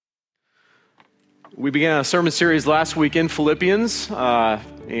We began a sermon series last week in Philippians,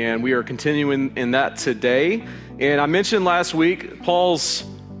 and we are continuing in that today. And I mentioned last week Paul's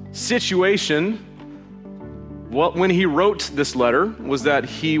situation. When he wrote this letter was that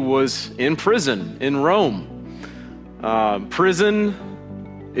he was in prison in Rome.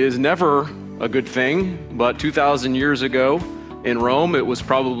 Prison is never a good thing, but 2,000 years ago in Rome, it was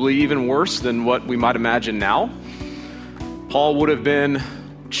probably even worse than what we might imagine now. Paul would have been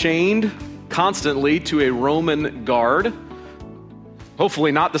chained constantly to a Roman guard.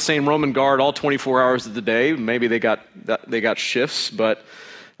 Hopefully not the same Roman guard all 24 hours of the day. Maybe they got shifts, but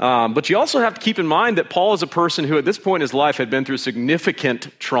you also have to keep in mind that Paul is a person who at this point in his life had been through significant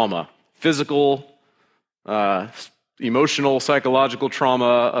trauma, physical, emotional, psychological trauma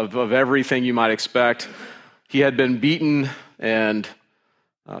of everything you might expect. He had been beaten and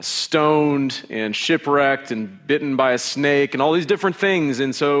stoned and shipwrecked and bitten by a snake and all these different things.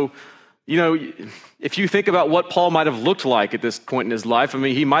 And so, if you think about what Paul might have looked like at this point in his life,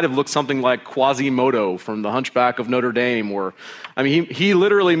 he might have looked something like Quasimodo from The Hunchback of Notre Dame, he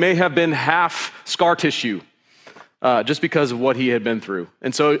literally may have been half scar tissue just because of what he had been through.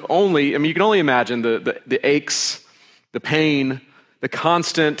 And so you can only imagine the aches, the pain, the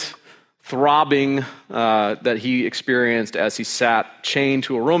constant throbbing that he experienced as he sat chained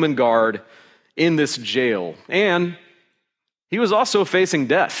to a Roman guard in this jail. And he was also facing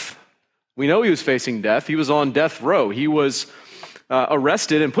death. We know he was facing death. He was on death row. He was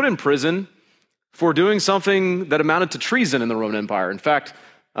arrested and put in prison for doing something that amounted to treason in the Roman Empire. In fact,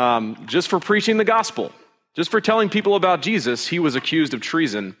 just for preaching the gospel, just for telling people about Jesus, he was accused of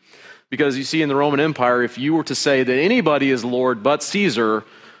treason. Because you see, in the Roman Empire, if you were to say that anybody is Lord but Caesar,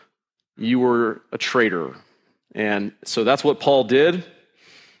 you were a traitor. And so that's what Paul did.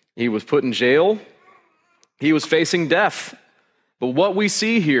 He was put in jail. He was facing death. But what we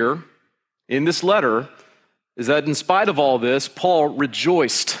see here in this letter is that in spite of all this, Paul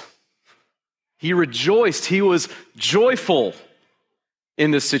rejoiced. He rejoiced. He was joyful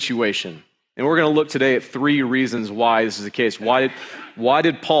in this situation. And we're going to look today at 3 reasons why this is the case. Why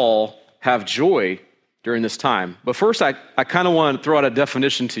did Paul have joy during this time? But first, I kind of want to throw out a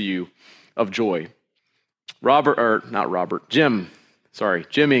definition to you of joy.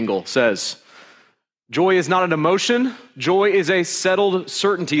 Jim Engel says, joy is not an emotion. Joy is a settled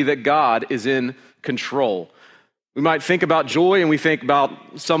certainty that God is in control. We might think about joy and we think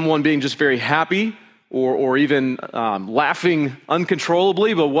about someone being just very happy or even laughing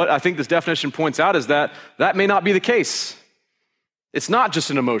uncontrollably. But what I think this definition points out is that may not be the case. It's not just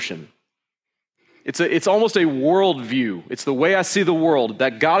an emotion. It's almost a worldview. It's the way I see the world,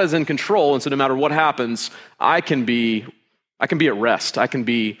 that God is in control. And so no matter what happens, I can be at rest. I can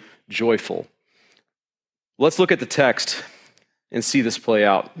be joyful. Let's look at the text and see this play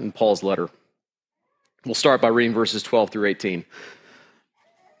out in Paul's letter. We'll start by reading verses 12 through 18.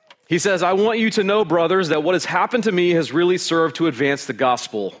 He says, I want you to know, brothers, that what has happened to me has really served to advance the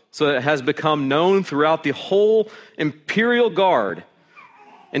gospel, so that it has become known throughout the whole imperial guard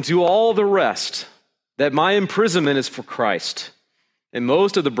and to all the rest that my imprisonment is for Christ. And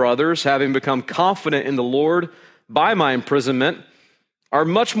most of the brothers, having become confident in the Lord by my imprisonment, are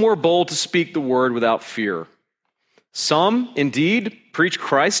much more bold to speak the word without fear. Some, indeed, preach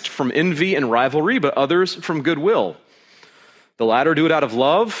Christ from envy and rivalry, but others from goodwill. The latter do it out of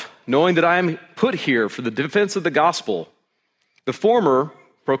love, knowing that I am put here for the defense of the gospel. The former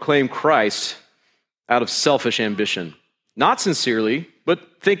proclaim Christ out of selfish ambition, not sincerely,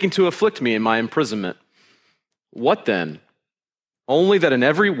 but thinking to afflict me in my imprisonment. What then? Only that in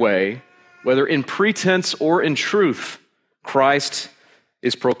every way, whether in pretense or in truth, Christ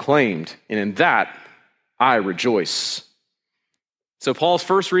is proclaimed, and in that I rejoice. So Paul's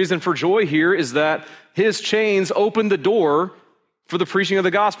first reason for joy here is that his chains opened the door for the preaching of the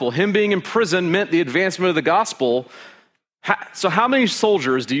gospel. Him being in prison meant the advancement of the gospel. So how many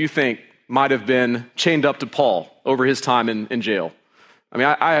soldiers do you think might have been chained up to Paul over his time in jail?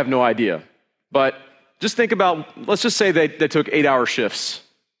 I have no idea. But just think about, let's just say they took 8-hour shifts,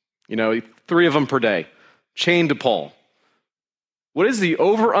 3 of them per day, chained to Paul. What is the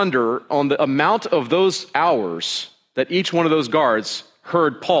over-under on the amount of those hours that each one of those guards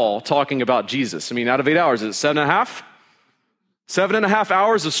heard Paul talking about Jesus? Out of 8 hours, is it 7.5? 7.5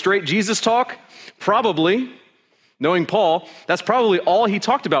 hours of straight Jesus talk? Probably. Knowing Paul, that's probably all he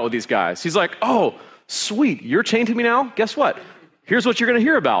talked about with these guys. He's like, oh, sweet, you're chained to me now? Guess what? Here's what you're going to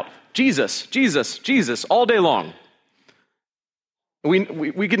hear about. Jesus, Jesus, Jesus, all day long.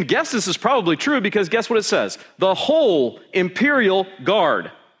 We can guess this is probably true because guess what it says? The whole imperial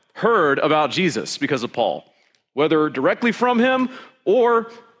guard heard about Jesus because of Paul, whether directly from him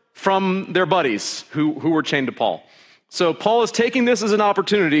or from their buddies who were chained to Paul. So Paul is taking this as an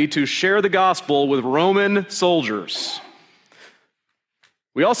opportunity to share the gospel with Roman soldiers.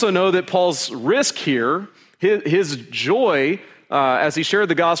 We also know that Paul's risk here, his joy as he shared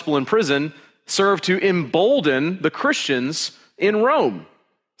the gospel in prison, served to embolden the Christians in Rome.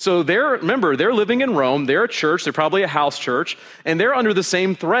 So remember, they're living in Rome, they're a church, they're probably a house church, and they're under the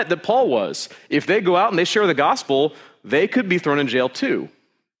same threat that Paul was. If they go out and they share the gospel, they could be thrown in jail too.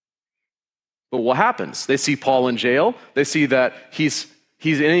 But what happens? They see Paul in jail. They see that he's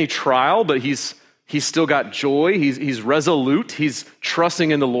in a trial, but he's still got joy. He's resolute. He's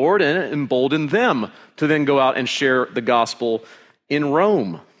trusting in the Lord, and it emboldened them to then go out and share the gospel in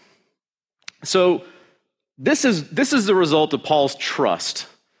Rome. So this is the result of Paul's trust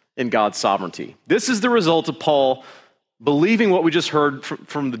in God's sovereignty. This is the result of Paul believing what we just heard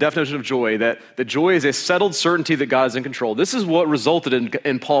from the definition of joy, that joy is a settled certainty that God is in control. This is what resulted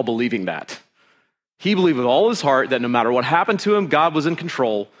in Paul believing that. He believed with all his heart that no matter what happened to him, God was in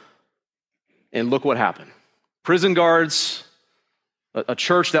control. And look what happened. Prison guards, a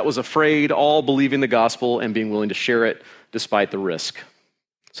church that was afraid, all believing the gospel and being willing to share it despite the risk.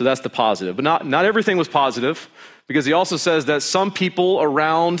 So that's the positive. But not everything was positive, because he also says that some people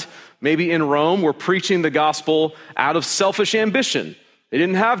around, maybe in Rome, were preaching the gospel out of selfish ambition. They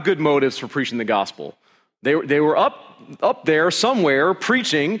didn't have good motives for preaching the gospel. They were up there somewhere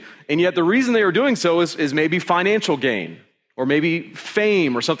preaching, and yet the reason they were doing so is maybe financial gain or maybe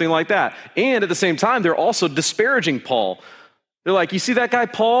fame or something like that. And at the same time, they're also disparaging Paul. They're like, you see that guy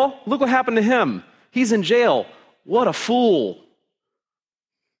Paul? Look what happened to him. He's in jail. What a fool.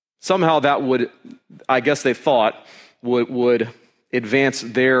 Somehow that would, I guess they thought, would advance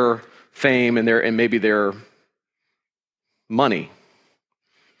their fame and maybe their money.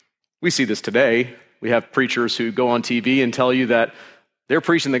 We see this today. We have preachers who go on TV and tell you that they're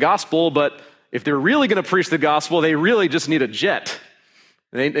preaching the gospel, but if they're really going to preach the gospel, they really just need a jet.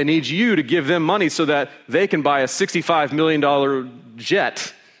 They need you to give them money so that they can buy a $65 million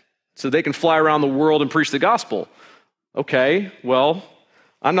jet so they can fly around the world and preach the gospel. Okay, well,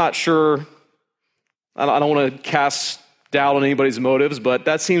 I'm not sure. I don't want to cast doubt on anybody's motives, but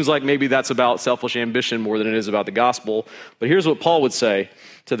that seems like maybe that's about selfish ambition more than it is about the gospel. But here's what Paul would say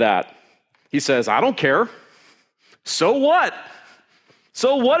to that. He says, I don't care. So what?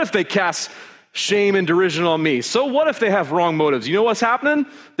 So what if they cast shame and derision on me? So what if they have wrong motives? You know what's happening?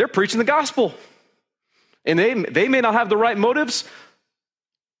 They're preaching the gospel. And they may not have the right motives.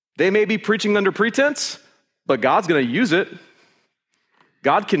 They may be preaching under pretense, but God's going to use it.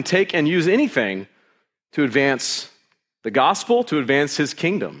 God can take and use anything to advance the gospel, to advance his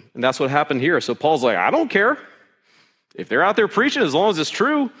kingdom. And that's what happened here. So Paul's like, I don't care. If they're out there preaching, as long as it's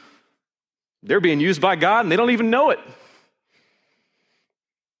true, they're being used by God and they don't even know it.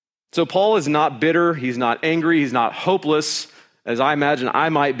 So Paul is not bitter. He's not angry. He's not hopeless, as I imagine I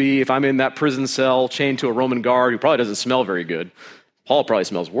might be if I'm in that prison cell chained to a Roman guard who probably doesn't smell very good. Paul probably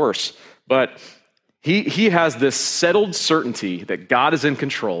smells worse. But he has this settled certainty that God is in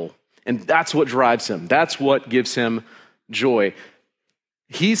control, and that's what drives him. That's what gives him joy.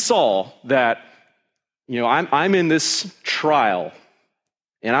 He saw that, I'm in this trial,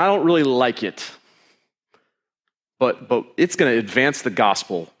 and I don't really like it, but it's going to advance the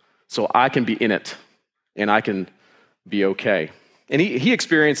gospel so I can be in it, and I can be okay. And he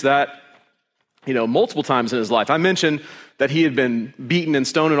experienced that, multiple times in his life. I mentioned that he had been beaten and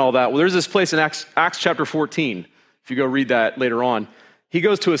stoned and all that. Well, there's this place in Acts chapter 14. If you go read that later on, he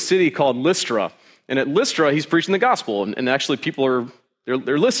goes to a city called Lystra. And at Lystra, he's preaching the gospel. And actually people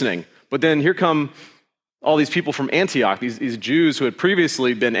they're listening. But then here come all these people from Antioch, these Jews who had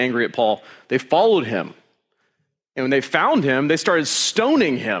previously been angry at Paul. They followed him. And when they found him, they started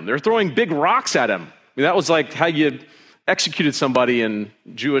stoning him. They're throwing big rocks at him. That was like how you executed somebody in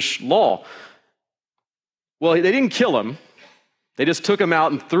Jewish law. Well, they didn't kill him. They just took him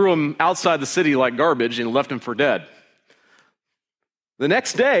out and threw him outside the city like garbage and left him for dead. The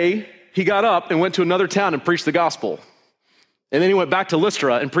next day, he got up and went to another town and preached the gospel. And then he went back to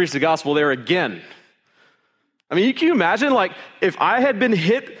Lystra and preached the gospel there again. I mean, can you imagine, if I had been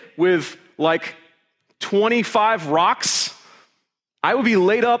hit with 25 rocks, I would be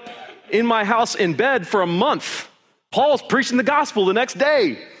laid up in my house in bed for a month. Paul's preaching the gospel the next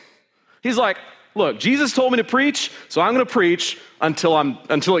day. He's like, look, Jesus told me to preach, so I'm going to preach until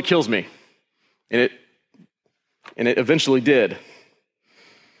it kills me. And it eventually did.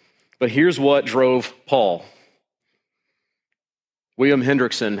 But here's what drove Paul. William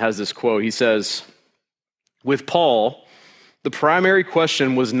Hendrickson has this quote. He says, with Paul, the primary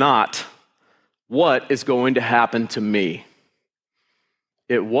question was not, what is going to happen to me?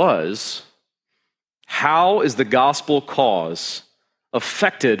 It was, how is the gospel cause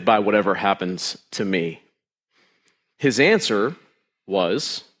affected by whatever happens to me? His answer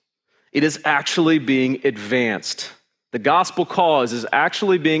was, it is actually being advanced. The gospel cause is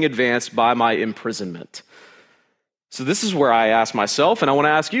actually being advanced by my imprisonment. So this is where I ask myself, and I want to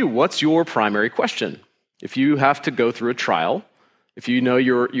ask you, what's your primary question? If you have to go through a trial, if you know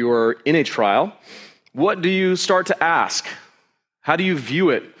you're in a trial, what do you start to ask? How do you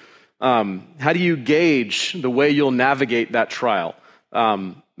view it? How do you gauge the way you'll navigate that trial?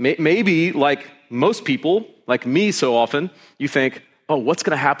 Maybe, like most people, like me so often, you think, oh, what's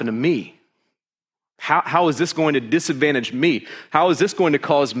going to happen to me? How is this going to disadvantage me? How is this going to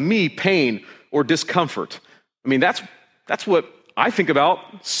cause me pain or discomfort? I mean, that's what I think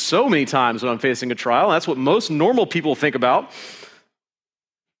about so many times when I'm facing a trial. That's what most normal people think about.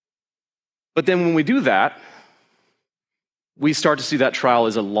 But then when we do that, we start to see that trial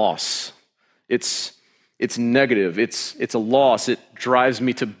as a loss. It's negative. It's a loss. It drives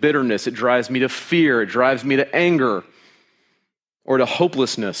me to bitterness. It drives me to fear. It drives me to anger or to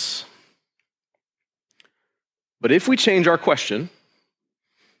hopelessness. But if we change our question,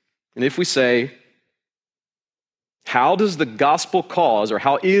 and if we say, how does the gospel cause, or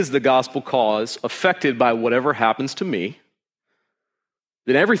how is the gospel cause affected by whatever happens to me,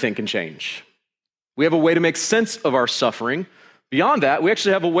 then everything can change. We have a way to make sense of our suffering. Beyond that, we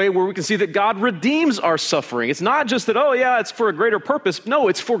actually have a way where we can see that God redeems our suffering. It's not just that, oh yeah, it's for a greater purpose. No,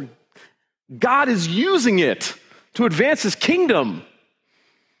 it's for God is using it to advance his kingdom.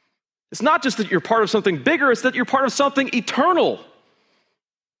 It's not just that you're part of something bigger, it's that you're part of something eternal.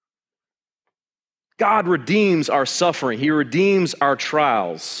 God redeems our suffering. He redeems our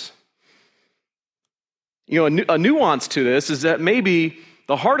trials. You know, a nuance to this is that maybe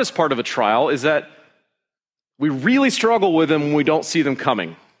the hardest part of a trial is that we really struggle with them when we don't see them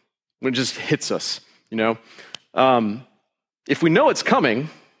coming, when it just hits us, you know. If we know it's coming,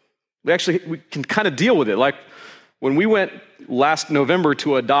 we can kind of deal with it. Like when we went last November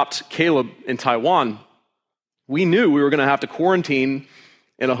to adopt Caleb in Taiwan, we knew we were going to have to quarantine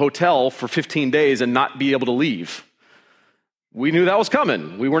in a hotel for 15 days and not be able to leave. We knew that was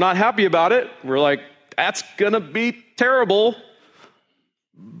coming. We were not happy about it. We're like, that's going to be terrible.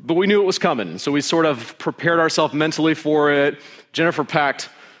 But we knew it was coming. So we sort of prepared ourselves mentally for it. Jennifer packed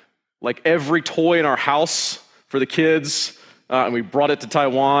like every toy in our house for the kids, and we brought it to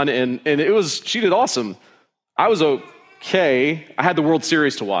Taiwan, and she did awesome. I was okay. I had the World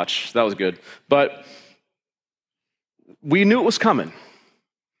Series to watch. That was good. But we knew it was coming.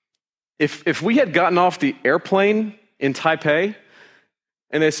 If we had gotten off the airplane in Taipei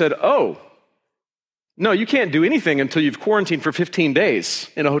and they said, oh, no, you can't do anything until you've quarantined for 15 days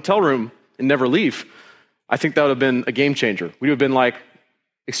in a hotel room and never leave, I think that would have been a game changer. We would have been like,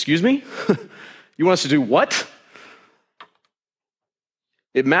 excuse me? You want us to do what?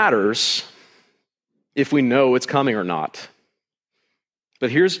 It matters if we know it's coming or not.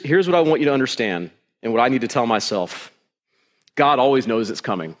 But here's what I want you to understand and what I need to tell myself. God always knows it's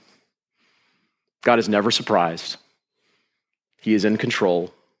coming. God is never surprised. He is in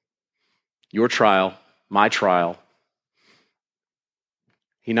control. Your trial, my trial.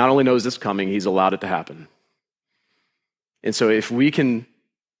 He not only knows it's coming, he's allowed it to happen. And so if we can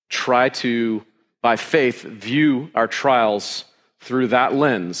try to, by faith, view our trials through that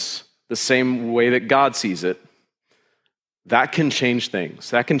lens, the same way that God sees it, that can change things.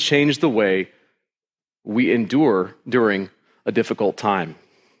 That can change the way we endure during a difficult time.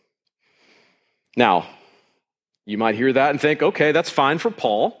 Now, you might hear that and think, okay, that's fine for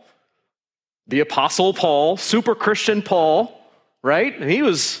Paul, the Apostle Paul, super Christian Paul, right? And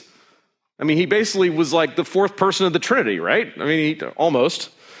he basically was like the fourth person of the Trinity, right?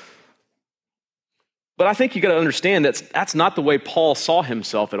 Almost. But I think you got to understand that's not the way Paul saw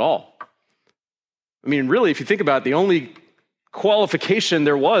himself at all. I mean, really, if you think about it, the only qualification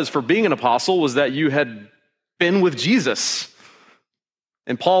there was for being an apostle was that you had been with Jesus.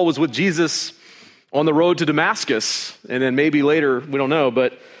 And Paul was with Jesus on the road to Damascus, and then maybe later, we don't know,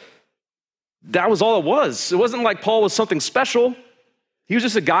 but that was all it was. It wasn't like Paul was something special. He was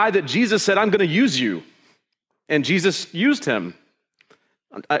just a guy that Jesus said, I'm going to use you. And Jesus used him.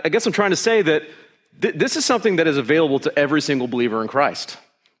 I guess I'm trying to say that this is something that is available to every single believer in Christ.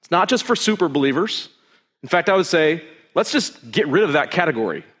 It's not just for super believers. In fact, I would say, let's just get rid of that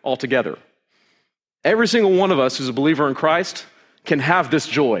category altogether. Every single one of us who's a believer in Christ can have this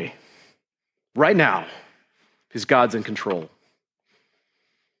joy right now because God's in control.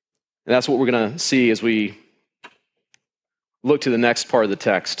 And that's what we're going to see as we look to the next part of the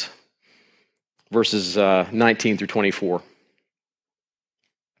text, verses 19 through 24.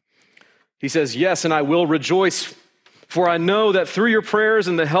 He says, yes, and I will rejoice, for I know that through your prayers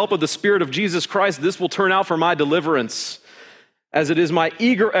and the help of the Spirit of Jesus Christ, this will turn out for my deliverance, as it is my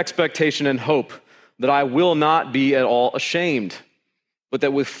eager expectation and hope that I will not be at all ashamed, but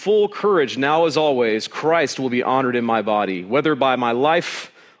that with full courage, now as always, Christ will be honored in my body, whether by my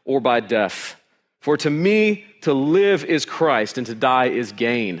life or by death. For to me, to live is Christ, and to die is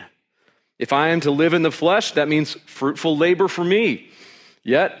gain. If I am to live in the flesh, that means fruitful labor for me.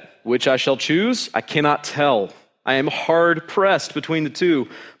 Yet, which I shall choose, I cannot tell. I am hard pressed between the two.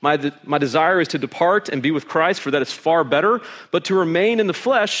 My desire is to depart and be with Christ, for that is far better, but to remain in the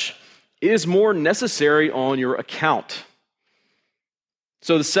flesh is more necessary on your account.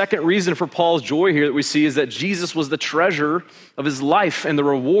 So the second reason for Paul's joy here that we see is that Jesus was the treasure of his life and the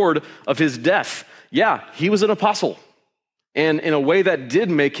reward of his death. Yeah, he was an apostle, and in a way that did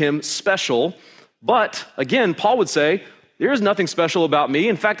make him special. But again, Paul would say, there is nothing special about me.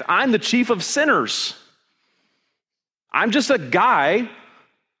 In fact, I'm the chief of sinners. I'm just a guy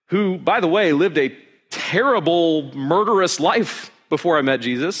who, by the way, lived a terrible, murderous life before I met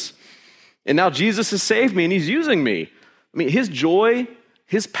Jesus. And now Jesus has saved me and he's using me. I mean, his joy,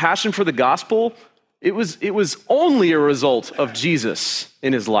 his passion for the gospel, it was only a result of Jesus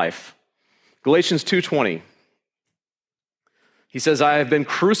in his life. Galatians 2:20. He says, I have been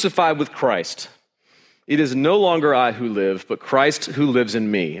crucified with Christ. It is no longer I who live, but Christ who lives in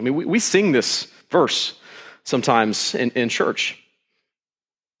me. I mean, we sing this verse sometimes in church.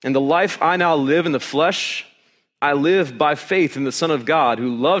 And the life I now live in the flesh, I live by faith in the Son of God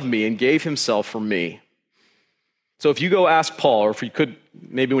who loved me and gave himself for me. So if you go ask Paul, or if you could,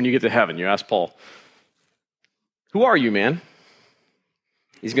 maybe when you get to heaven, you ask Paul, who are you, man?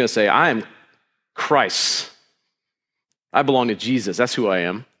 He's going to say, I am Christ. I belong to Jesus. That's who I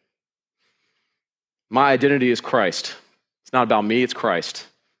am. My identity is Christ. It's not about me, it's Christ.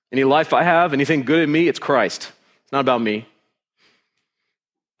 Any life I have, anything good in me, it's Christ. It's not about me.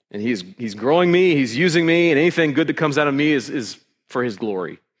 And he's growing me, he's using me, and anything good that comes out of me is for his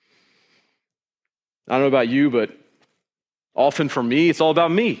glory. I don't know about you, but often for me, it's all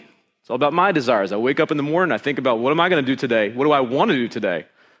about me. It's all about my desires. I wake up in the morning, I think about what am I going to do today? What do I want to do today?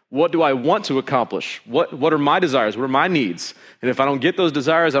 What do I want to accomplish? What are my desires? What are my needs? And if I don't get those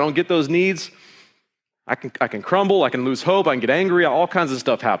desires, I don't get those needs, I can crumble, I can lose hope, I can get angry, all kinds of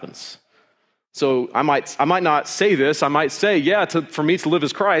stuff happens. So I might not say this, I might say, yeah, for me to live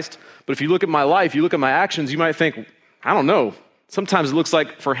as Christ, but if you look at my life, you look at my actions, you might think, I don't know, sometimes it looks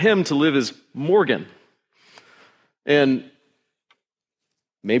like for him to live as Morgan. And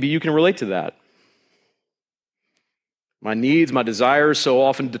maybe you can relate to that. My needs, my desires so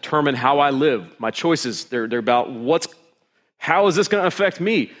often determine how I live. My choices, they're about how is this going to affect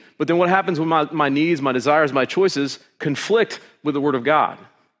me? But then what happens when my needs, my desires, my choices conflict with the Word of God?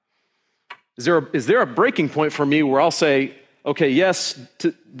 Is there a breaking point for me where I'll say, okay, yes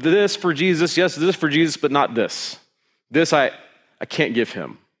to this for Jesus, yes to this for Jesus, but not this. This I can't give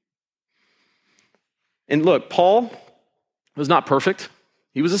him. And look, Paul was not perfect.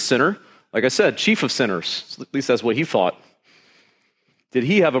 He was a sinner. Like I said, chief of sinners. At least that's what he thought. Did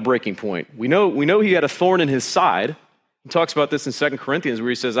he have a breaking point? We know he had a thorn in his side. He talks about this in 2 Corinthians where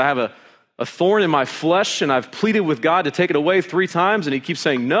he says, I have a thorn in my flesh and I've pleaded with God to take it away 3 times and he keeps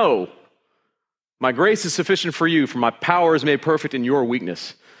saying, no, my grace is sufficient for you, for my power is made perfect in your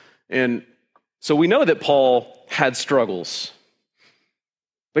weakness. And so we know that Paul had struggles.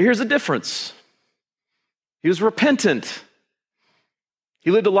 But here's the difference. He was repentant. He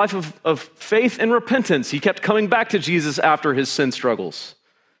lived a life of faith and repentance. He kept coming back to Jesus after his sin struggles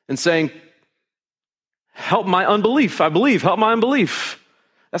and saying, help my unbelief. I believe, help my unbelief.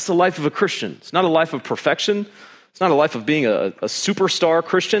 That's the life of a Christian. It's not a life of perfection. It's not a life of being a superstar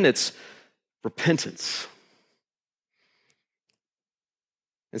Christian. It's repentance.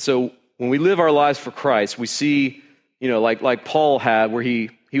 And so when we live our lives for Christ, we see, like Paul had, where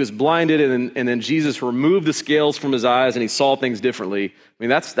he was blinded and then Jesus removed the scales from his eyes and he saw things differently. I mean,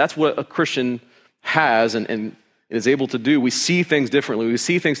 that's what a Christian has and is able to do. We see things differently. We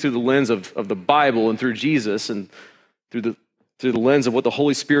see things through the lens of the Bible and through Jesus and through the lens of what the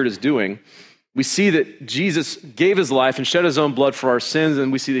Holy Spirit is doing. We see that Jesus gave his life and shed his own blood for our sins,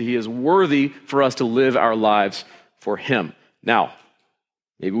 and we see that he is worthy for us to live our lives for him. Now,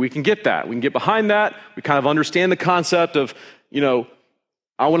 maybe we can get that. We can get behind that. We kind of understand the concept of,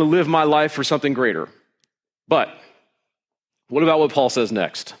 I want to live my life for something greater. But what about what Paul says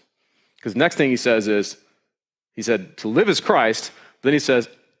next? Because the next thing he says is, he said, to live is Christ. Then he says,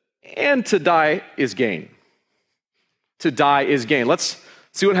 and to die is gain. To die is gain. Let's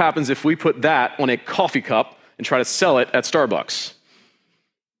see what happens if we put that on a coffee cup and try to sell it at Starbucks.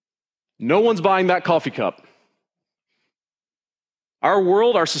 No one's buying that coffee cup. Our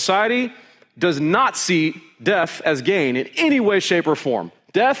world, our society, does not see death as gain in any way, shape, or form.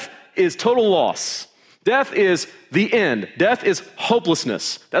 Death is total loss. Death is the end. Death is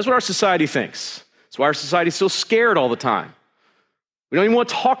hopelessness. That's what our society thinks. That's why our society is so scared all the time. We don't even want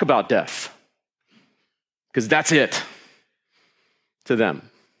to talk about death because that's it to them.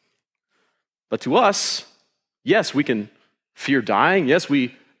 But to us, yes, we can fear dying. Yes,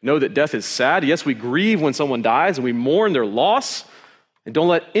 we know that death is sad. Yes, we grieve when someone dies and we mourn their loss. And don't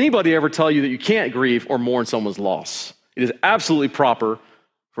let anybody ever tell you that you can't grieve or mourn someone's loss. It is absolutely proper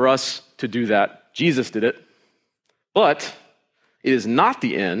for us to do that. Jesus did it. But it is not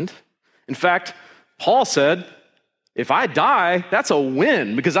the end. In fact, Paul said, if I die, that's a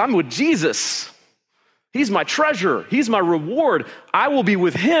win because I'm with Jesus. He's my treasure. He's my reward. I will be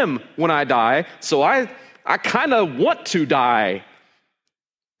with him when I die. So I kind of want to die.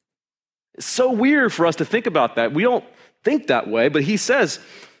 It's so weird for us to think about that. We don't think that way, but he says,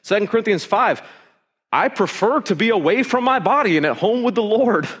 2 Corinthians 5, I prefer to be away from my body and at home with the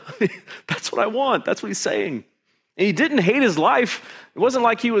Lord. That's what I want. That's what he's saying. And he didn't hate his life. It wasn't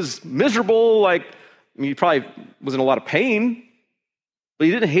like he was miserable, he probably was in a lot of pain, but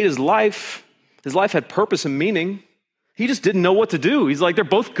he didn't hate his life. His life had purpose and meaning. He just didn't know what to do. He's like, they're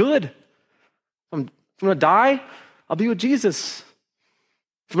both good. If I'm going to die, I'll be with Jesus.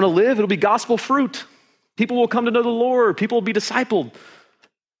 If I'm going to live, it'll be gospel fruit. People will come to know the Lord. People will be discipled.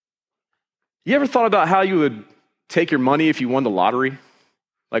 You ever thought about how you would take your money if you won the lottery?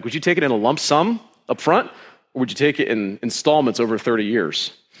 Like, would you take it in a lump sum up front, or would you take it in installments over 30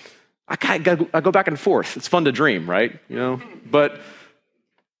 years? I go back and forth. It's fun to dream, right? But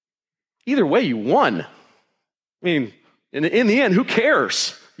either way, you won. I mean, in the end, who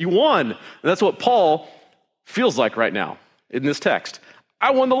cares? You won. And that's what Paul feels like right now in this text.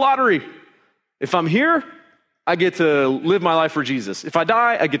 I won the lottery. If I'm here, I get to live my life for Jesus. If I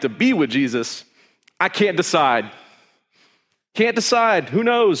die, I get to be with Jesus. I can't decide. Can't decide. Who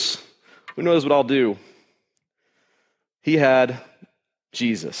knows? Who knows what I'll do? He had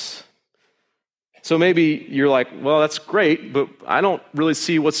Jesus. So maybe you're like, well, that's great, but I don't really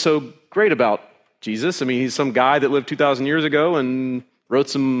see what's so great about Jesus. I mean, he's some guy that lived 2,000 years ago and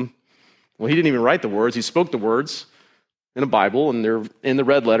wrote he didn't even write the words. He spoke the words in a Bible, and they're in the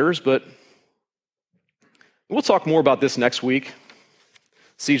red letters, but we'll talk more about this next week.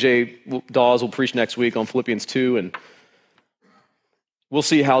 CJ Dawes will preach next week on Philippians 2, and we'll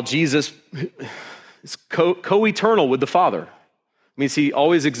see how Jesus is co-eternal with the Father. It means he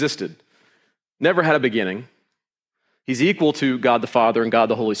always existed, never had a beginning. He's equal to God the Father and God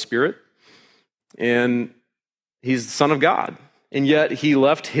the Holy Spirit, and he's the Son of God. And yet he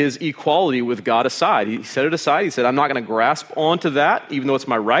left his equality with God aside. He set it aside. He said, I'm not going to grasp onto that, even though it's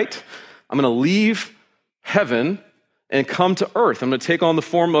my right. I'm going to leave heaven and come to earth. I'm going to take on the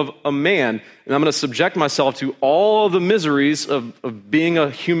form of a man, and I'm going to subject myself to all the miseries of being a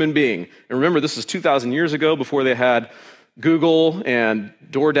human being. And remember, this is 2,000 years ago, before they had Google and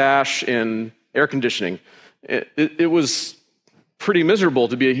DoorDash and air conditioning. It was pretty miserable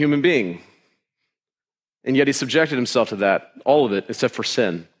to be a human being. And yet he subjected himself to that, all of it, except for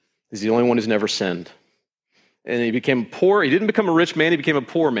sin. He's the only one who's never sinned. And he became poor. He didn't become a rich man. He became a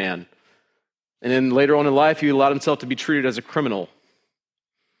poor man. And then later on in life, he allowed himself to be treated as a criminal.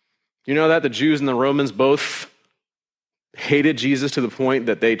 You know that? The Jews and the Romans both hated Jesus to the point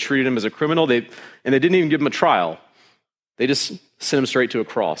that they treated him as a criminal. And they didn't even give him a trial. They just sent him straight to a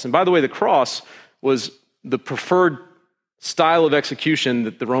cross. And by the way, the cross was the preferred style of execution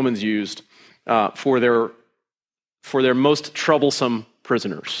that the Romans used for their most troublesome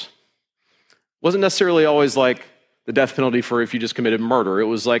prisoners. It wasn't necessarily always like the death penalty for if you just committed murder. It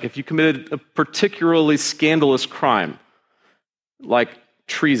was like if you committed a particularly scandalous crime, like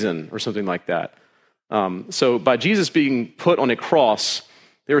treason or something like that. So by Jesus being put on a cross,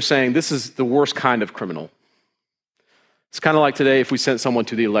 they were saying this is the worst kind of criminal. It's kind of like today if we sent someone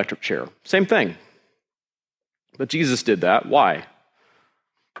to the electric chair. Same thing. But Jesus did that. Why?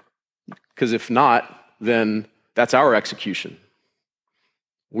 Because if not, then that's our execution.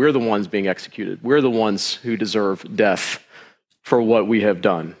 We're the ones being executed. We're the ones who deserve death for what we have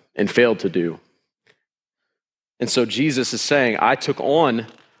done and failed to do. And so Jesus is saying, I took on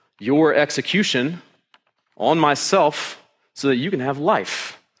your execution on myself so that you can have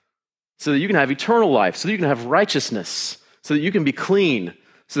life, so that you can have eternal life, so that you can have righteousness, so that you can be clean,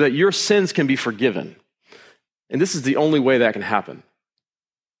 so that your sins can be forgiven. And this is the only way that can happen.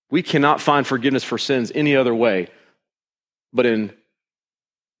 We cannot find forgiveness for sins any other way but in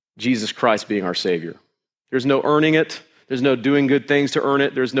Jesus Christ being our Savior. There's no earning it. There's no doing good things to earn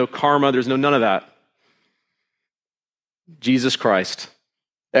it. There's no karma. There's no none of that. Jesus Christ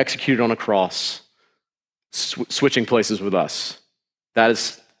executed on a cross, switching places with us. That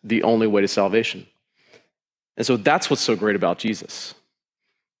is the only way to salvation. And so that's what's so great about Jesus.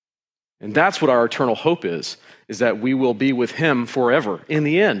 And that's what our eternal hope is that we will be with him forever in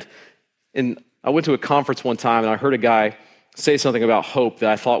the end. And I went to a conference one time and I heard a guy say something about hope that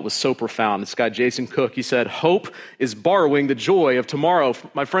I thought was so profound. This guy, Jason Cook, he said, hope is borrowing the joy of tomorrow.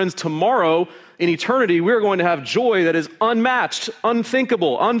 My friends, tomorrow in eternity, we're going to have joy that is unmatched,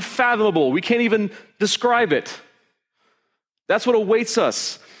 unthinkable, unfathomable. We can't even describe it. That's what awaits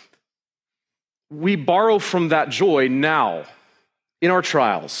us. We borrow from that joy now in our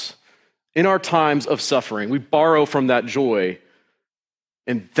trials, in our times of suffering. We borrow from that joy,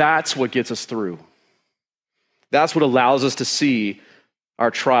 and that's what gets us through. That's what allows us to see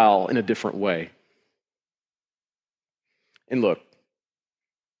our trial in a different way. And look,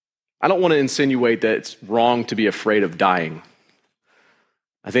 I don't want to insinuate that it's wrong to be afraid of dying.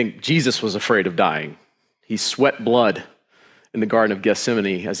 I think Jesus was afraid of dying. He sweat blood in the Garden of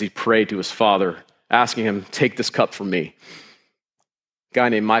Gethsemane as he prayed to his Father, asking him, take this cup from me. A guy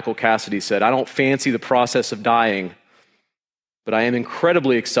named Michael Cassidy said, I don't fancy the process of dying, but I am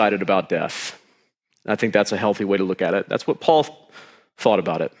incredibly excited about death. And I think that's a healthy way to look at it. That's what Paul thought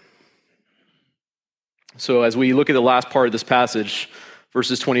about it. So as we look at the last part of this passage,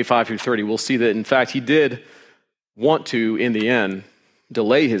 verses 25 through 30, we'll see that, in fact, he did want to, in the end,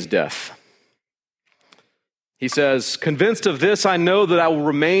 delay his death. He says, convinced of this, I know that I will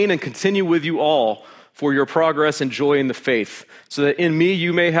remain and continue with you all for your progress and joy in the faith, so that in me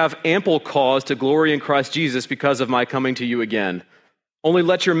you may have ample cause to glory in Christ Jesus because of my coming to you again. Only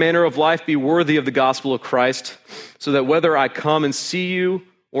let your manner of life be worthy of the gospel of Christ, so that whether I come and see you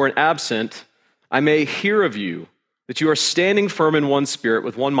or am absent, I may hear of you, that you are standing firm in one spirit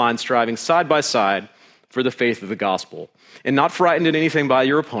with one mind, striving side by side for the faith of the gospel, and not frightened in anything by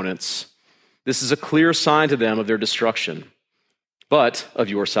your opponents. This is a clear sign to them of their destruction, but of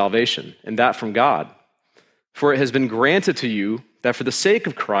your salvation, and that from God. For it has been granted to you that for the sake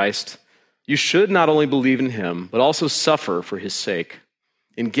of Christ, you should not only believe in him, but also suffer for his sake,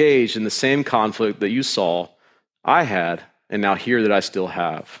 engaged in the same conflict that you saw I had, and now hear that I still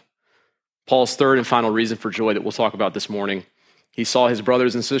have. Paul's third and final reason for joy that we'll talk about this morning, he saw his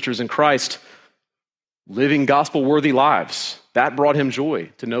brothers and sisters in Christ living gospel-worthy lives. That brought him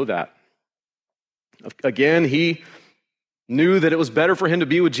joy to know that. Again, he knew that it was better for him to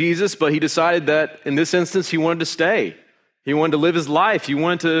be with Jesus, but he decided that in this instance, he wanted to stay. He wanted to live his life. He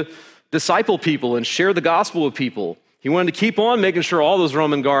wanted to disciple people and share the gospel with people. He wanted to keep on making sure all those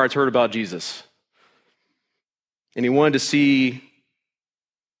Roman guards heard about Jesus. And he wanted to see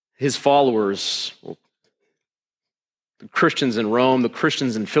his followers, the Christians in Rome, the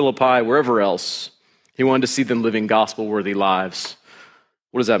Christians in Philippi, wherever else, he wanted to see them living gospel-worthy lives.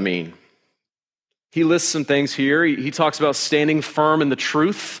 What does that mean? He lists some things here. He talks about standing firm in the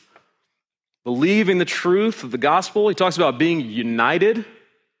truth, believing the truth of the gospel. He talks about being united,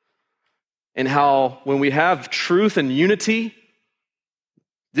 and how when we have truth and unity,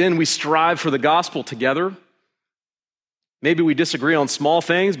 then we strive for the gospel together. Maybe we disagree on small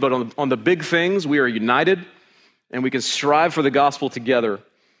things, but on the big things, we are united, and we can strive for the gospel together.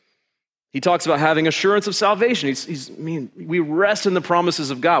 He talks about having assurance of salvation. We rest in the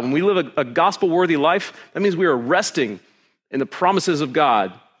promises of God. When we live a gospel-worthy life, that means we are resting in the promises of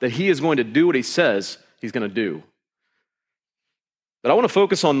God that he is going to do what he says he's going to do. But I want to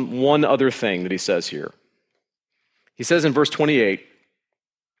focus on one other thing that he says here. He says in verse 28,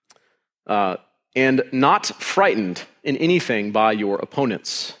 and not frightened in anything by your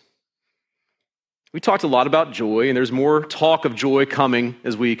opponents. We talked a lot about joy, and there's more talk of joy coming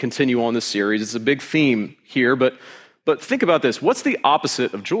as we continue on this series. It's a big theme here, but think about this. What's the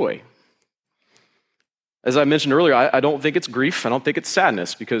opposite of joy? As I mentioned earlier, I don't think it's grief. I don't think it's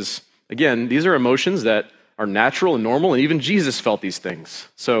sadness, because, again, these are emotions that are natural and normal, and even Jesus felt these things.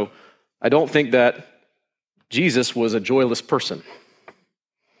 So I don't think that Jesus was a joyless person.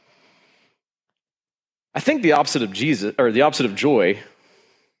 I think the opposite of Jesus, or the opposite of joy,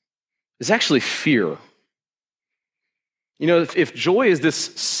 is actually fear. You know, if joy is this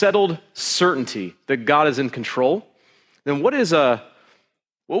settled certainty that God is in control, then what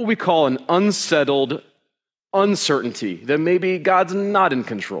would we call an unsettled uncertainty that maybe God's not in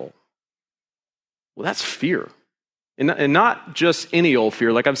control? Well, that's fear. And not just any old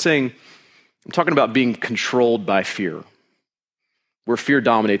fear. Like I'm talking about being controlled by fear, where fear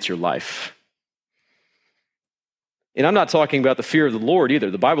dominates your life. And I'm not talking about the fear of the Lord either.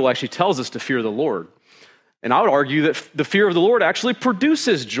 The Bible actually tells us to fear the Lord. And I would argue that the fear of the Lord actually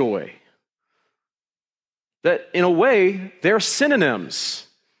produces joy. That in a way, they're synonyms.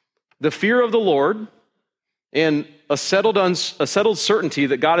 The fear of the Lord and a settled certainty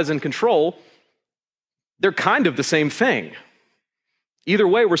that God is in control, they're kind of the same thing. Either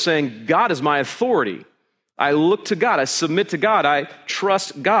way, we're saying God is my authority. I look to God. I submit to God. I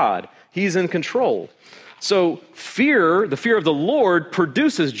trust God. He's in control. So fear, the fear of the Lord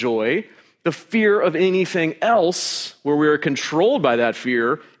produces joy. The fear of anything else, where we are controlled by that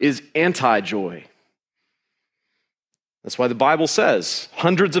fear, is anti-joy. That's why the Bible says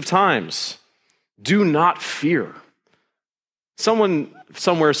hundreds of times, do not fear. Someone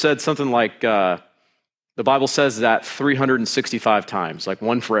somewhere said something like, the Bible says that 365 times, like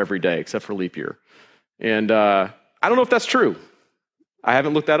one for every day, except for leap year. And I don't know if that's true. I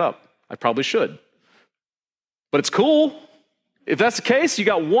haven't looked that up. I probably should. But it's cool. If that's the case, you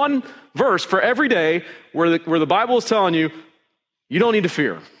got one verse for every day where the Bible is telling you, you don't need to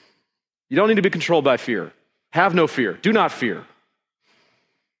fear. You don't need to be controlled by fear. Have no fear. Do not fear.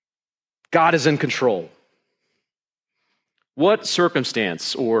 God is in control. What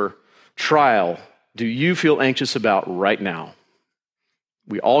circumstance or trial do you feel anxious about right now?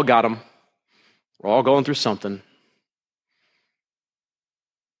 We all got them. We're all going through something.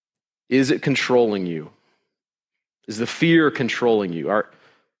 Is it controlling you? Is the fear controlling you?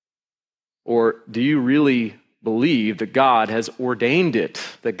 Or do you really believe that God has ordained it,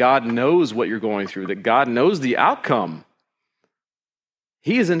 that God knows what you're going through, that God knows the outcome?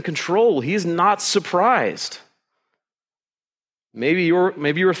 He is in control. He is not surprised. Maybe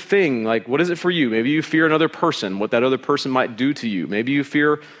your thing, like, what is it for you? Maybe you fear another person, what that other person might do to you. Maybe you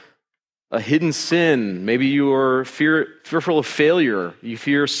fear a hidden sin. Maybe you are fearful of failure. You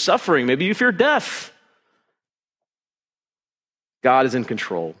fear suffering. Maybe you fear death. God is in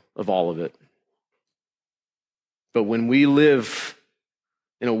control of all of it. But when we live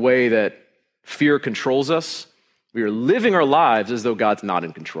in a way that fear controls us, we are living our lives as though God's not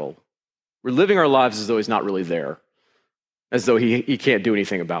in control. We're living our lives as though he's not really there, as though he can't do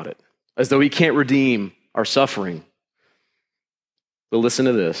anything about it, as though he can't redeem our suffering. But listen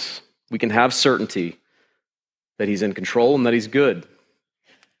to this. We can have certainty that he's in control and that he's good.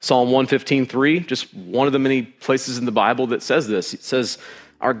 Psalm 115:3, just one of the many places in the Bible that says this. It says,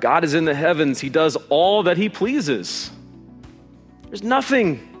 our God is in the heavens. He does all that he pleases. There's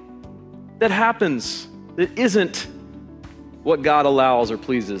nothing that happens that isn't what God allows or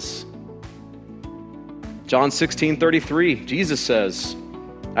pleases. John 16:33, Jesus says,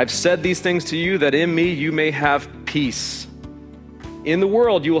 I've said these things to you that in me you may have peace. In the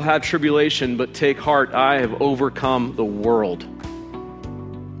world you will have tribulation, but take heart, I have overcome the world.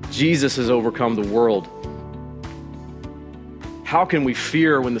 Jesus has overcome the world. How can we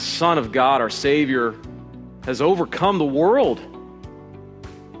fear when the Son of God, our Savior, has overcome the world?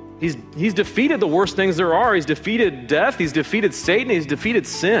 He's defeated the worst things there are. He's defeated death. He's defeated Satan. He's defeated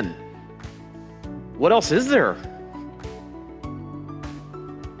sin. What else is there?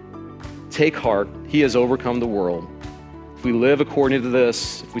 Take heart. He has overcome the world. If we live according to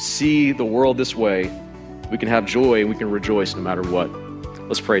this, if we see the world this way, we can have joy and we can rejoice no matter what.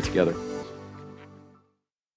 Let's pray together.